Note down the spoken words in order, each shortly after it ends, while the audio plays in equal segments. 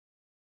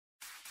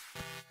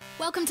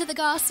Welcome to The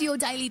Goss, your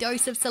daily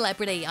dose of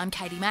celebrity. I'm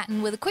Katie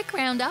Matten with a quick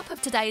roundup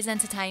of today's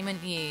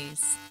entertainment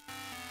news.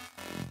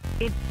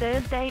 It's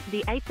Thursday,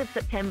 the 8th of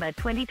September,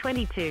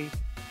 2022.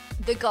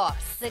 The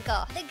Goss. The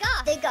Goss. The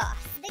Goss. The Goss.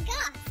 The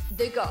Goss.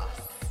 The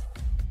Goss.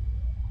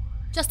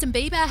 Justin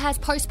Bieber has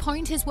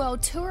postponed his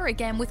world tour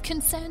again with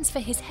concerns for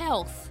his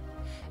health.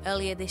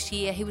 Earlier this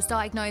year, he was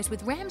diagnosed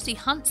with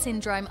Ramsay-Hunt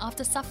syndrome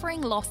after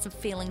suffering loss of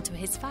feeling to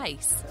his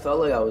face. I felt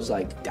like I was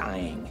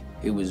dying.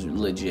 It was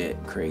legit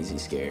crazy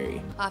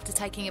scary. After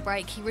taking a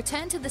break, he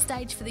returned to the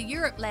stage for the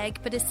Europe leg,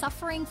 but is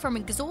suffering from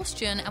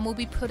exhaustion and will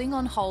be putting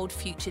on hold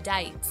future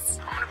dates.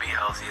 I'm going to be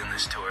healthy in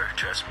this tour,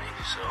 trust me,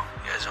 so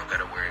you guys don't got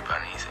to worry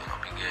about anything.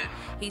 I'll be good.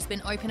 He's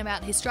been open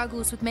about his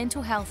struggles with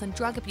mental health and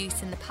drug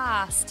abuse in the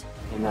past.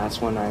 And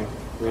that's when I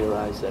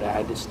realized that I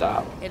had to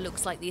stop. It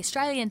looks like the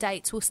Australian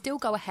dates will still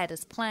go ahead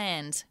as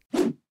planned.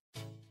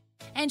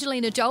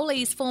 Angelina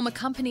Jolie's former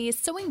company is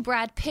suing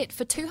Brad Pitt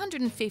for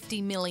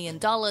 $250 million,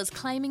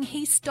 claiming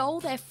he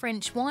stole their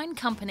French wine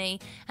company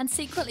and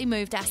secretly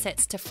moved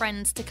assets to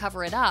friends to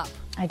cover it up.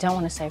 I don't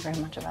want to say very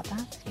much about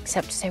that,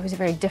 except to say it was a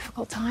very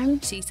difficult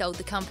time. She sold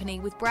the company,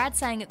 with Brad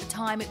saying at the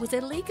time it was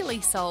illegally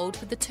sold,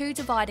 with the two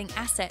dividing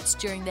assets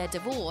during their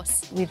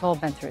divorce. We've all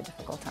been through a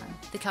difficult time.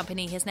 The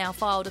company has now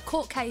filed a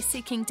court case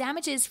seeking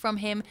damages from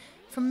him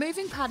from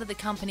moving part of the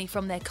company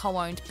from their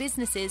co-owned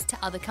businesses to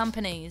other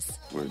companies.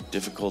 We're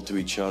difficult to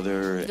each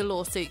other. The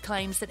lawsuit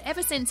claims that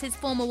ever since his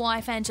former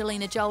wife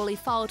Angelina Jolie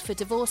filed for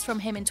divorce from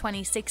him in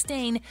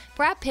 2016,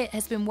 Brad Pitt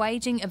has been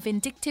waging a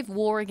vindictive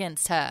war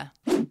against her.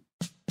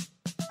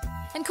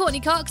 And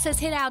Courtney Cox has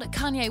hit out at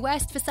Kanye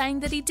West for saying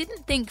that he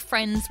didn't think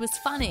Friends was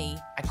funny.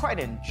 I quite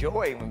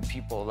enjoy when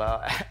people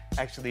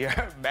actually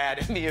are mad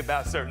at me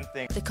about certain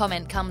things. The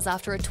comment comes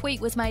after a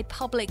tweet was made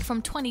public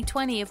from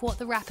 2020 of what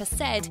the rapper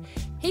said.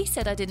 He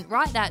said, "I didn't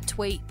write that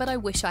tweet, but I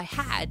wish I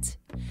had."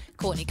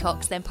 Courtney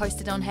Cox then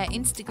posted on her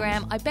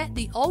Instagram, "I bet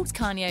the old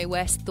Kanye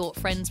West thought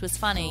Friends was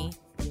funny."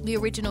 The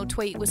original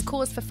tweet was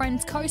cause for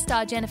Friends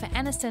co-star Jennifer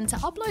Aniston to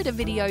upload a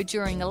video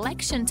during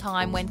election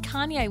time when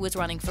Kanye was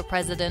running for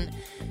president,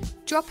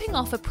 dropping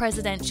off a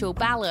presidential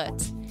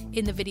ballot.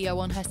 In the video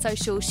on her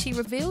socials, she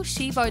reveals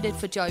she voted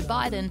for Joe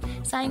Biden,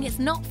 saying it's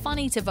not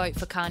funny to vote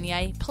for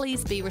Kanye,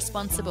 please be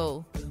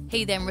responsible.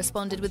 He then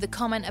responded with a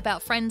comment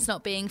about Friends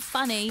not being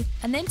funny,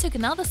 and then took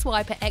another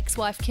swipe at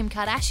ex-wife Kim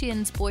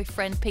Kardashian's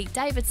boyfriend Pete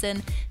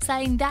Davidson,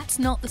 saying that's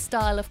not the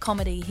style of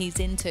comedy he's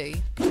into.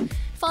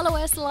 Follow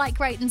us, like,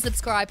 rate and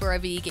subscribe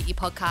wherever you get your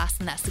podcasts,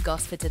 and that's The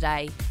Goss for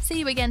today. See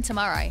you again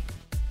tomorrow.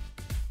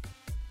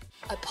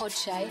 A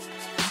Podshape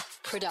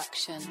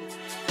production.